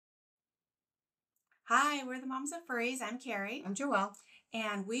Hi, we're the Moms of Furries. I'm Carrie. I'm Joelle.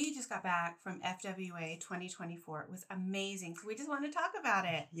 And we just got back from FWA 2024. It was amazing. So we just want to talk about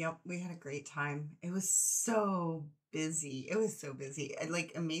it. Yep, we had a great time. It was so busy.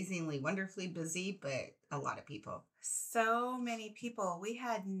 Like amazingly, wonderfully busy, but a lot of people. So many people. We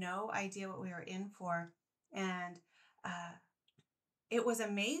had no idea what we were in for. And it was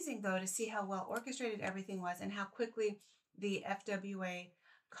amazing, though, to see how well orchestrated everything was and how quickly the FWA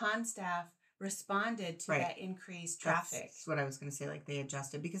con staff responded to that increased traffic. That's what I was going to say. Like they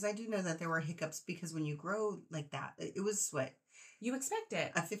adjusted because I do know that there were hiccups because when you grow like that, it was what? You expect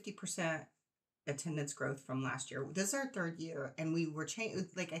it. A 50% attendance growth from last year. This is our third year and we were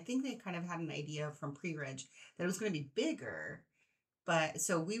like I think they kind of had an idea from pre-reg that it was going to be bigger. But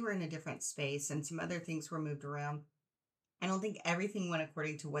so we were in a different space and some other things were moved around. I don't think everything went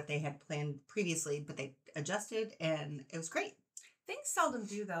according to what they had planned previously, but they adjusted and it was great. Things seldom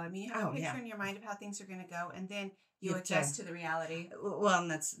do, though. I mean, you have a picture in your mind of how things are going to go, and then you adjust to the reality. Well,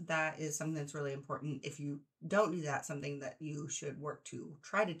 and that is something that's really important. If you don't do that, something that you should work to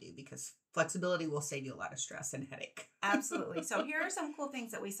try to do because flexibility will save you a lot of stress and headache. Absolutely. So here are some cool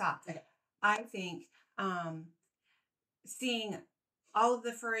things that we saw. Okay. I think seeing all of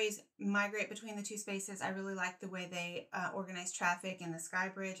the furries migrate between the two spaces. I really liked the way they organized traffic in the Sky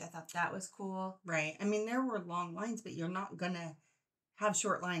Bridge. I thought that was cool. Right. I mean, there were long lines, but you're not going to have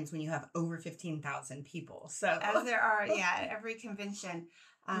short lines when you have over 15,000 people. So as there are, at every convention.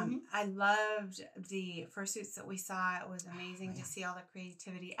 I loved the fursuits that we saw. It was amazing to see all the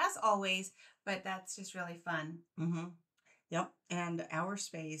creativity, as always, but that's just really fun. Mm-hmm. Yep. And our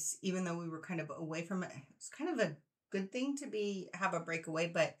space, even though we were kind of away from it, it's kind of a good thing to have a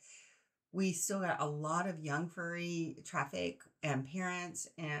breakaway, but we still got a lot of young furry traffic and parents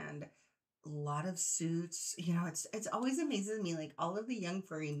and a lot of suits. You know, it's always amazes me, like all of the young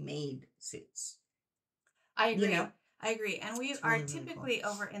furry made suits. I agree. You know? I agree. And we are really, typically really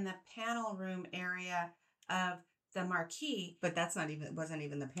cool. over in the panel room area of the marquee. But it wasn't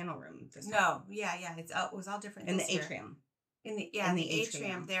even the panel room this time. No, yeah. It was all different. In the atrium. In the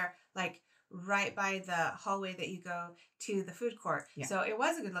atrium there, like right by the hallway that you go to the food court. Yeah. So it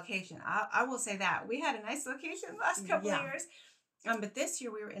was a good location. I will say that. We had a nice location the last couple of years. But this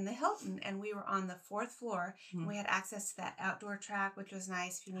year we were in the Hilton and we were on the 4th floor and we had access to that outdoor track, which was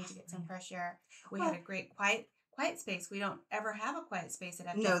nice if you need to get some fresh air. We had a great quiet space. We don't ever have a quiet space at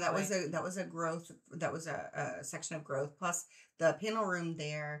FWA. No, that was a growth. That was a section of growth. Plus the panel room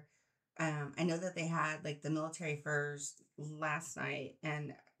there. I know that they had like the military furs last night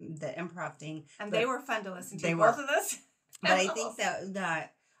and the improv thing. And they were fun to listen to, both of us. But I think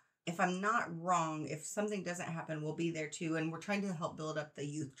that if I'm not wrong, if something doesn't happen, we'll be there too. And we're trying to help build up the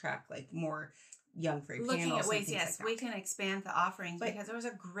youth track, like more young furry panels. Looking at ways, yes, we can expand the offerings because there was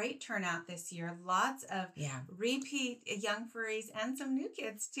a great turnout this year. Lots of repeat young furries and some new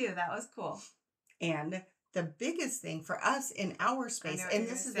kids too. That was cool. And the biggest thing for us in our space, and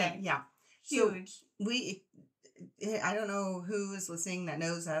this is huge. So I don't know who is listening that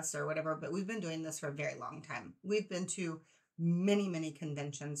knows us or whatever, but we've been doing this for a very long time. We've been to many, many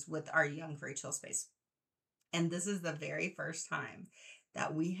conventions with our young furry chill space. And this is the very first time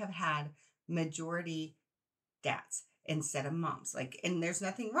that we have had majority dads instead of moms. Like, and there's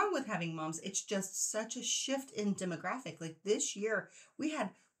nothing wrong with having moms. It's just such a shift in demographic. Like this year, we had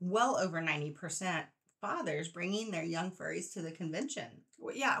well over 90% fathers bringing their young furries to the convention.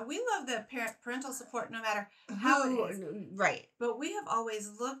 Yeah, we love the parental support no matter how it is. Right. But we have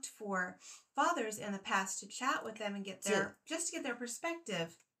always looked for fathers in the past to chat with them and get their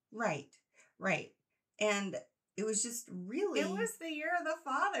perspective. Right. And it was just really... It was the year of the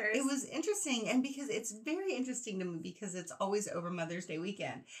fathers. It was interesting. And because it's very interesting to me because it's always over Mother's Day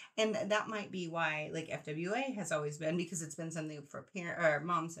weekend. And that might be why like FWA has always been, because it's been something for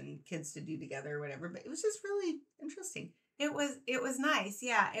moms and kids to do together or whatever. But it was just really interesting. It was nice.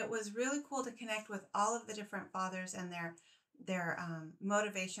 Yeah, it was really cool to connect with all of the different fathers and their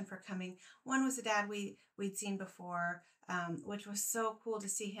motivation for coming. One was a dad we'd seen before, which was so cool to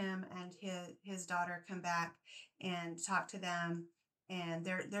see him and his daughter come back and talk to them and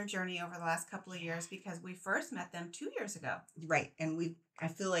their journey over the last couple of years, because we first met them 2 years ago. Right. And I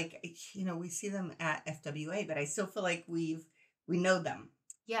feel like, we see them at FWA, but I still feel like we know them.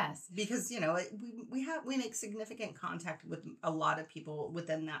 Yes. Because, we make significant contact with a lot of people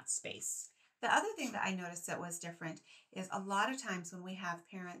within that space. The other thing that I noticed that was different is a lot of times when we have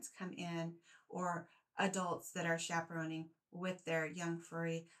parents come in or adults that are chaperoning with their young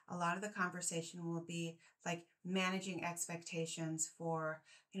furry, a lot of the conversation will be like managing expectations for,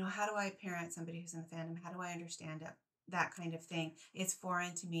 how do I parent somebody who's in the fandom? How do I understand it? that kind of thing. It's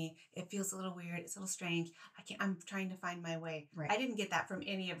foreign to me. It feels a little weird. It's a little strange. I'm trying to find my way. Right. I didn't get that from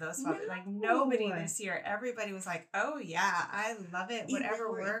any of those folks. Like nobody this year. Everybody was like, "Oh yeah, I love it.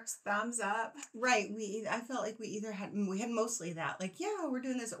 Whatever works, thumbs up." Right. I felt like we had mostly that. Like, yeah, we're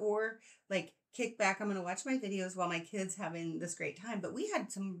doing this, or like kick back. I'm going to watch my videos while my kids having this great time. But we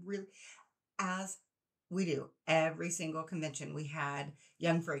had some really, as we do every single convention, we had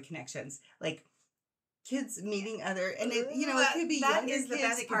young furry connections. Like, kids meeting other, and it could be that younger is the kids,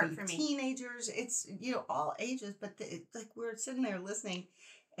 best it part could for be me. teenagers. It's all ages, but like we're sitting there listening,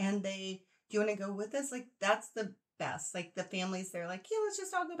 and do you want to go with us? Like that's the best. Like the families, they're like, yeah, let's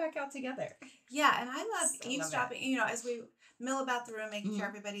just all go back out together. Yeah, and I love eavesdropping. As we mill about the room, making sure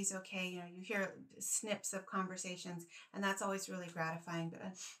everybody's okay. You hear snips of conversations, and that's always really gratifying. But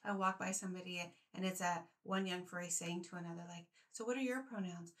I walk by somebody, and it's one young furry saying to another, like, "So what are your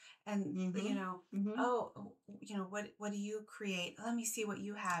pronouns?" And "Oh, what do you create? Let me see what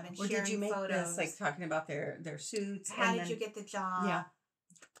you have." And or sharing did you make photos, this, like talking about their suits? How did you get the job? Yeah,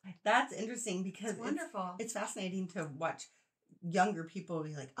 that's interesting because it's wonderful. It's fascinating to watch younger people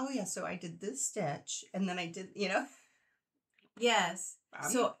be like, "Oh yeah, so I did this stitch, and then I did," Yes.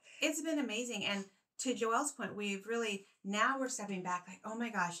 So it's been amazing. And to Joelle's point, now we're stepping back like, oh my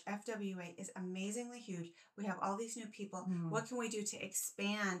gosh, FWA is amazingly huge. We have all these new people. What can we do to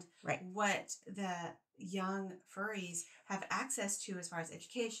expand what the young furries have access to as far as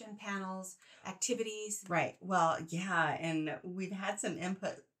education, panels, activities? Right. Well, yeah. And we've had some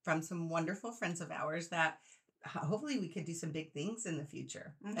input from some wonderful friends of ours that hopefully we could do some big things in the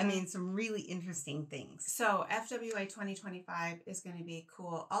future. I mean, some really interesting things. So FWA 2025 is going to be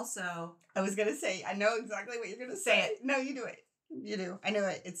cool. Also, I was going to say, I know exactly what you're going to say. It. No, you do it. You do. I know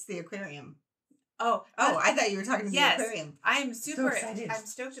it. It's the aquarium. Oh, I thought you were talking about the aquarium. I'm super excited. I'm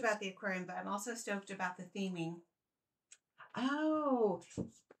stoked about the aquarium, but I'm also stoked about the theming. Oh,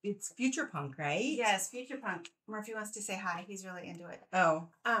 it's Future Punk, right? Yes, Future Punk. Murphy wants to say hi. He's really into it. Oh,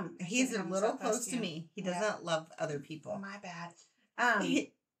 he's a little close to me. He doesn't love other people. My bad.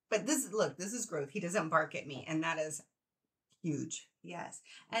 But this is growth. He doesn't bark at me, and that is huge. Yes,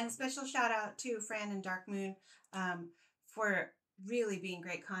 and special shout out to Fran and Dark Moon for really being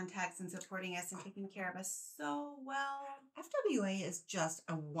great contacts and supporting us and taking care of us so well. FWA is just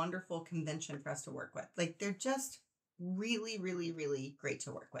a wonderful convention for us to work with. Like they're just really, really, really great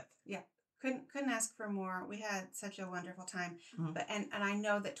to work with. Yeah. Couldn't ask for more. We had such a wonderful time. But and I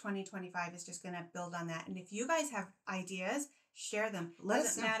know that 2025 is just going to build on that. And if you guys have ideas, share them.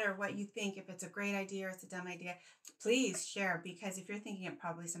 Doesn't matter what you think. If it's a great idea or it's a dumb idea, please share, because if you're thinking it,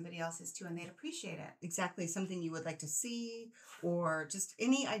 probably somebody else is too, and they'd appreciate it. Exactly. Something you would like to see, or just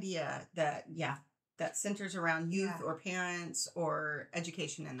any idea that centers around youth or parents or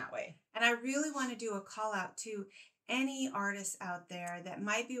education in that way. And I really want to do a call out to any artists out there that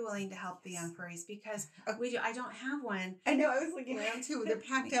might be willing to help the young furries, because I don't have one. I know, I was looking around too. They're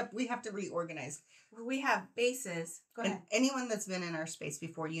packed up. We have to reorganize. We have bases. Go ahead. And anyone that's been in our space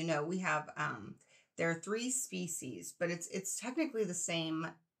before, we have there are 3 species, but it's technically the same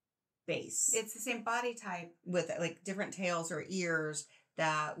base. It's the same body type with like different tails or ears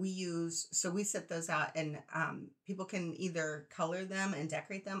that we use. So we set those out, and people can either color them and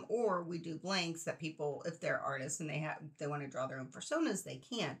decorate them, or we do blanks that people, if they're artists and they want to draw their own personas, they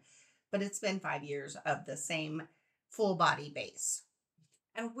can. But it's been 5 years of the same full body base.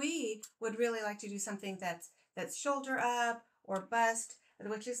 And we would really like to do something that's shoulder up or bust,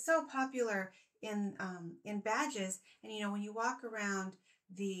 which is so popular in badges. And when you walk around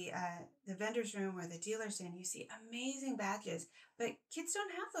the vendor's room or the dealer's stand, you see amazing badges, but kids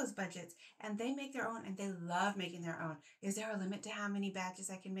don't have those budgets, and they make their own, and they love making their own. Is there a limit to how many badges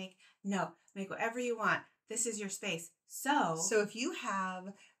I can make? No, make whatever you want. This is your space. So if you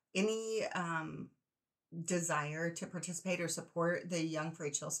have any desire to participate or support the Young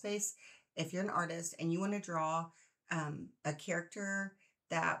Furry Chill Space, if you're an artist and you want to draw a character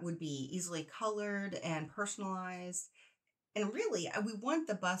that would be easily colored and personalized. And really, we want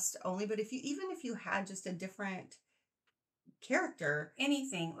the bust only, but if you had just a different character,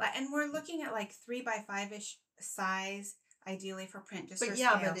 anything, and we're looking at like 3x5-ish size, ideally for print, just for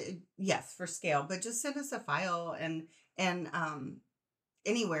scale. Yes, for scale. But just send us a file, and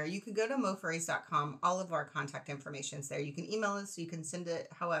anywhere you can go to mofurries.com. All of our contact information is there. You can email us. You can send it.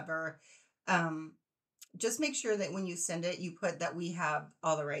 However, just make sure that when you send it, you put that we have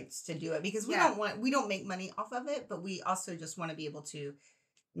all the rights to do it, because we don't make money off of it, but we also just want to be able to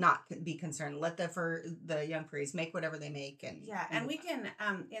not be concerned. Let the young furries make whatever they make, and we can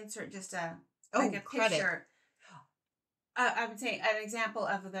insert just a credit. Picture. I would say an example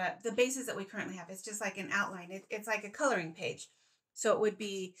of the bases that we currently have. It's just like an outline. It's like a coloring page. So it would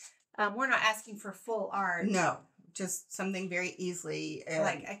be, we're not asking for full art. No, just something very easily.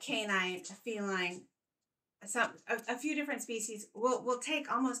 Like a canine, a feline, a few different species. We'll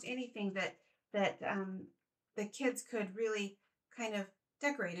take almost anything that the kids could really kind of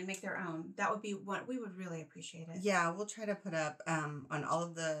decorate and make their own. That would be what we would really appreciate it. Yeah, we'll try to put up on all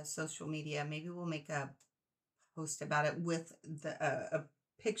of the social media. Maybe we'll make a post about it with a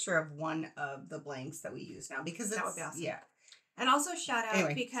picture of one of the blanks that we use now, because that would be awesome. Yeah. And also shout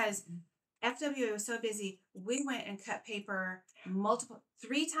out because FWA was so busy, we went and cut paper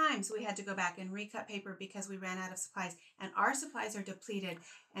 3 times. We had to go back and recut paper because we ran out of supplies, and our supplies are depleted.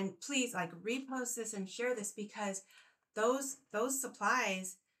 And please, like, repost this and share this, because those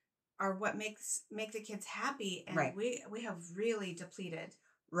supplies are what make the kids happy, and we have really depleted.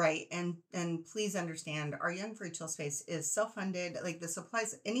 Right. And please understand, our Young Furry Chill Space is self-funded. Like, the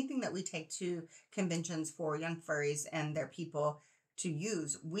supplies, anything that we take to conventions for young furries and their people to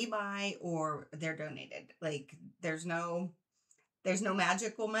use, we buy or they're donated. Like, there's no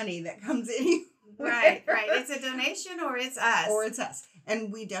magical money that comes in. Right. It's a donation or it's us.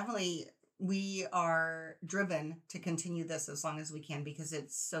 And we are driven to continue this as long as we can, because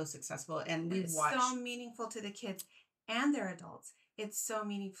it's so successful, and it's so meaningful to the kids and their adults. It's so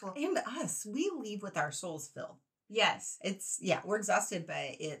meaningful. And us. We leave with our souls filled. Yes. We're exhausted, but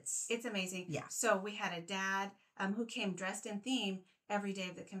it's amazing. Yeah. So we had a dad who came dressed in theme every day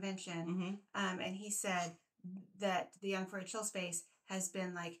of the convention. And he said that the Young Furry Chill Space has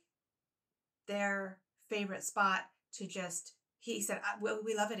been like their favorite spot to just, he said,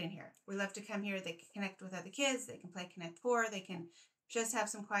 we love it in here. We love to come here. They can connect with other kids. They can play Connect 4. They can just have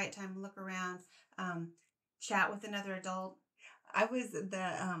some quiet time, look around, chat with another adult. I was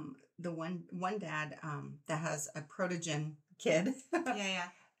the one dad that has a protogen kid. Yeah.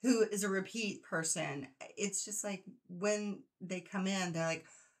 Who is a repeat person. It's just like when they come in, they're like,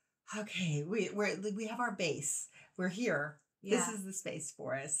 okay, we have our base. We're here. Yeah. This is the space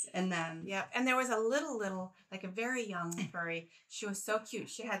for us. And then and there was a little like a very young furry. She was so cute.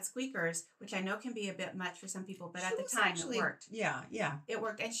 She had squeakers, which I know can be a bit much for some people, but at the time it worked. Yeah. It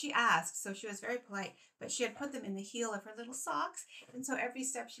worked. And she asked, so she was very polite, but she had put them in the heel of her little socks. And so every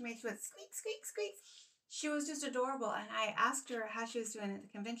step she made, she went squeak, squeak, squeak. She was just adorable. And I asked her how she was doing at the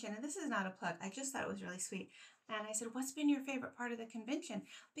convention. And this is not a plug. I just thought it was really sweet. And I said, what's been your favorite part of the convention?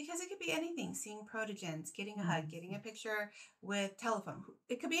 Because it could be anything. Seeing protogens, getting a hug, getting a picture with telephone.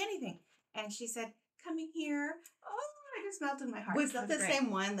 It could be anything. And she said, coming here. Oh, I just melted my heart. Was that the same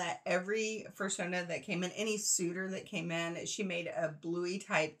one that every fursona that came in, any suitor that came in, she made a Bluey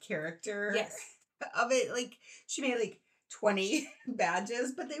type character? Yes. Of it. Like, she made like 20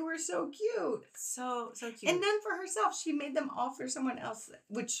 badges, but they were so cute. So cute. And then for herself, she made them all for someone else,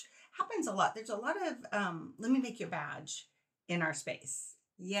 which happens a lot. There's a lot of let me make you a badge in our space.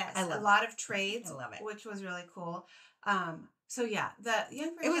 Yes, a lot of trades. I love it, which was really cool. So yeah, the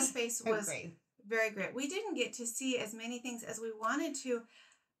Young Furry Chill Space was very great. We didn't get to see as many things as we wanted to.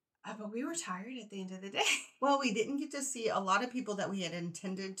 But we were tired at the end of the day. Well, we didn't get to see a lot of people that we had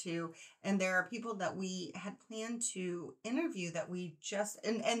intended to. And there are people that we had planned to interview that we just,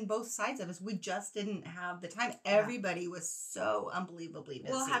 and both sides of us, we just didn't have the time. Yeah. Everybody was so unbelievably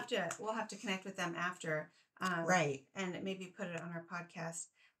busy. We'll have to connect with them after. Right. And maybe put it on our podcast.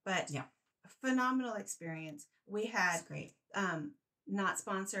 But yeah, phenomenal experience. We had, great. Not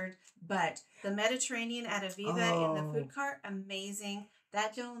sponsored, but the Mediterranean at Aviva in the food cart, amazing.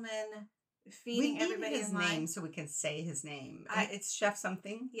 That gentleman feeding everybody his name so we can say his name. It's Chef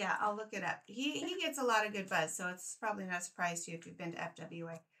something. Yeah, I'll look it up. He gets a lot of good buzz, so it's probably not a surprise to you if you've been to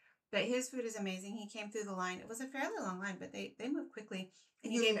FWA. But his food is amazing. He came through the line. It was a fairly long line, but they moved quickly.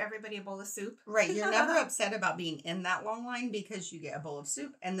 And he gave everybody a bowl of soup. Right. You're never upset about being in that long line because you get a bowl of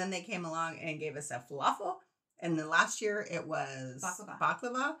soup. And then they came along and gave us a falafel. And then last year it was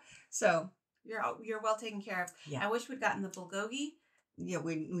baklava. So you're well taken care of. Yeah. I wish we'd gotten the bulgogi. Yeah,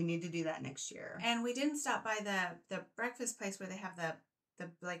 we need to do that next year. And we didn't stop by the breakfast place where they have the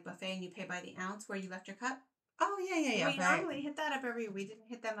like buffet and you pay by the ounce where you left your cup. Oh, yeah. We normally hit that up every year. We didn't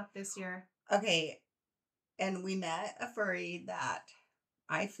hit them up this year. Okay. And we met a furry that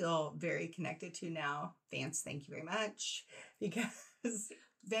I feel very connected to now. Vance, thank you very much. Because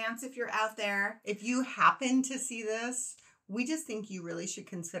Vance, if you're out there. If you happen to see this, we just think you really should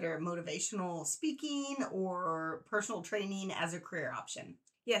consider motivational speaking or personal training as a career option.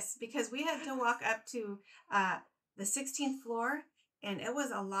 Yes, because we had to walk up to the 16th floor And it was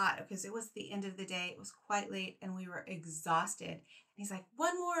a lot because it was the end of the day. It was quite late and we were exhausted. And he's like,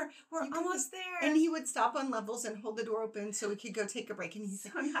 one more, we're almost there. And he would stop on levels and hold the door open so we could go take a break. And he's so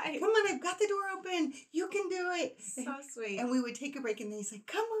like, nice. come on, I've got the door open. You can do it. So sweet. And we would take a break and then he's like,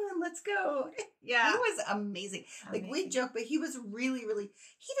 come on, let's go. Yeah. It was amazing. Like we joke, but he was really, really,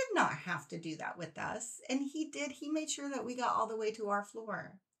 he did not have to do that with us. And he did. He made sure that we got all the way to our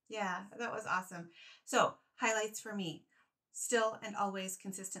floor. Yeah, that was awesome. So highlights for me, still and always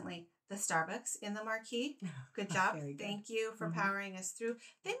consistently, the Starbucks in the marquee. Good job. Good. Thank you for powering us through.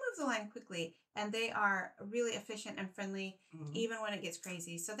 They move the line quickly and they are really efficient and friendly, even when it gets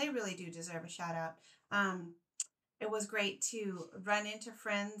crazy. So they really do deserve a shout out. It was great to run into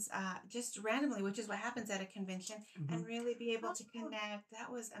friends just randomly, which is what happens at a convention, and really be able to connect.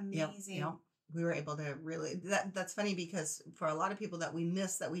 That was amazing. Yep. We were able to really, that's funny because for a lot of people that we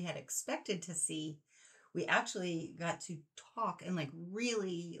missed that we had expected to see, we actually got to talk and like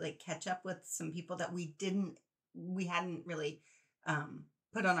really like catch up with some people that we hadn't really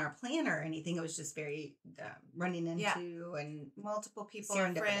put on our plan or anything. It was just very running into and multiple people,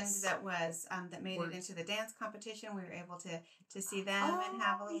 a friend that was that made it into the dance competition. We were able to see them and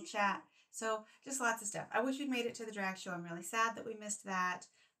have a little chat. So just lots of stuff. I wish we'd made it to the drag show. I'm really sad that we missed that.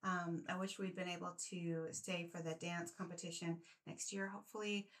 I wish we'd been able to stay for the dance competition next year.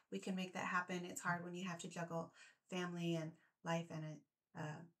 Hopefully we can make that happen. It's hard when you have to juggle family and life and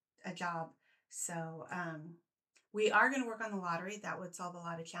a job. So we are going to work on the lottery. That would solve a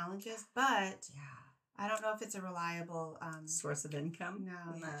lot of challenges, but I don't know if it's a reliable source of income.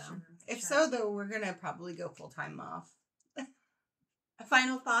 No. Sure. If so, though, we're going to probably go full-time off.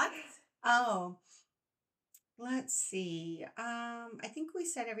 Final thoughts? Oh, let's see. I think we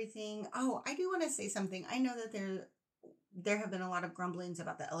said everything. Oh, I do want to say something. I know that there have been a lot of grumblings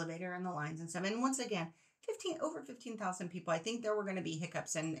about the elevator and the lines and stuff. And once again, over 15,000 people. I think there were going to be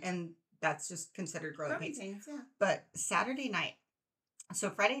hiccups, and that's just considered growing pains. Yeah. But Saturday night, so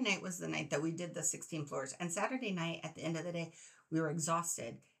Friday night was the night that we did the 16 floors, and Saturday night at the end of the day, we were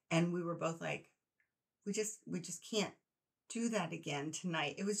exhausted, and we were both like, we just can't do that again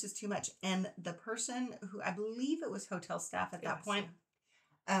tonight. It was just too much. And the person who, I believe it was hotel staff at that point,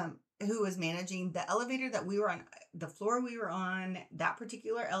 who was managing the elevator that we were on, the floor we were on, that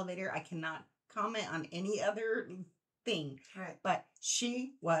particular elevator, I cannot comment on any other thing. Right. But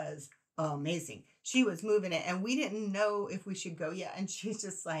she was amazing. She was moving it, and we didn't know if we should go yet. And she's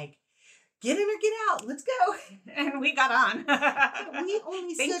just like, get in or get out. Let's go. And we got on. We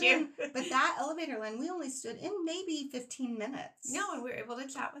only stood in, but that elevator line, we only stood in maybe 15 minutes. No, and we were able to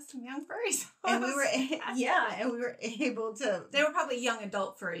chat with some young furries. And we were, and we were able to. They were probably young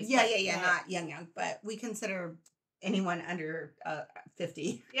adult furries. Yeah, not young, but we consider anyone under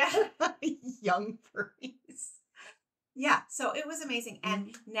 50. Yeah. Young furries. Yeah, so it was amazing.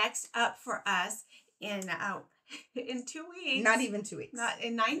 And next up for us in 2 weeks. Not even 2 weeks. Not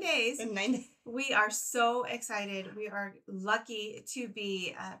in 9 days. In 9 days. We are so excited. We are lucky to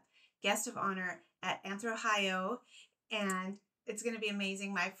be a guest of honor at Anthro, Ohio. And it's going to be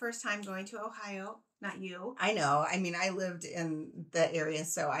amazing. My first time going to Ohio. Not you. I know. I mean, I lived in the area,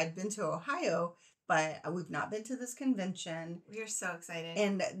 so I've been to Ohio, but we've not been to this convention. We are so excited.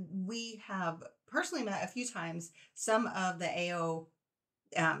 And we have personally met a few times some of the AO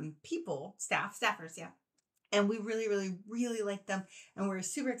staffers, yeah. And we really, really, really like them. And we're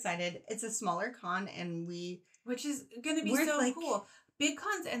super excited. It's a smaller con, and which is going to be so cool. Big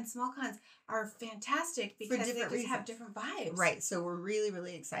cons and small cons are fantastic because they just have different vibes. Right. So we're really,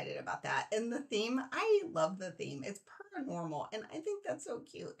 really excited about that. And the theme, I love the theme. It's paranormal, and I think that's so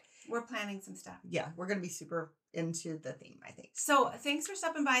cute. We're planning some stuff. Yeah, we're going to be super into the theme, I think. So thanks for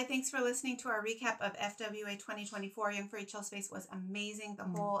stopping by. Thanks for listening to our recap of FWA 2024. Young Furry Chill Space was amazing. The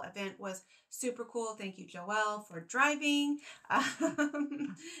whole event was super cool. Thank you, Joelle, for driving. That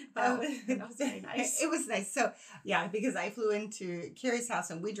was very nice. It was nice. So, yeah, because I flew into Carrie's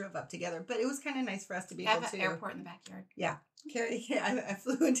house and we drove up together. But it was kind of nice for us to be able to... airport in the backyard. Yeah. I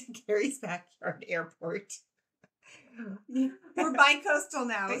flew into Carrie's backyard airport. We're bi-coastal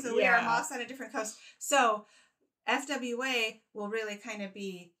now, so we are lost on a different coast. So FWA will really kind of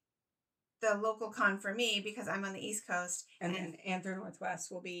be the local con for me because I'm on the East Coast. And then Anthro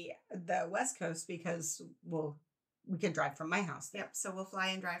Northwest will be the West Coast because we can drive from my house. Yep, so we'll fly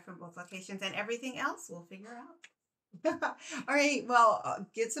and drive from both locations, and everything else we'll figure out. All right, well,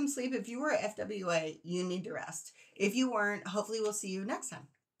 get some sleep. If you were at FWA, you need to rest. If you weren't, hopefully we'll see you next time.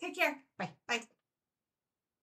 Take care. Bye. Bye.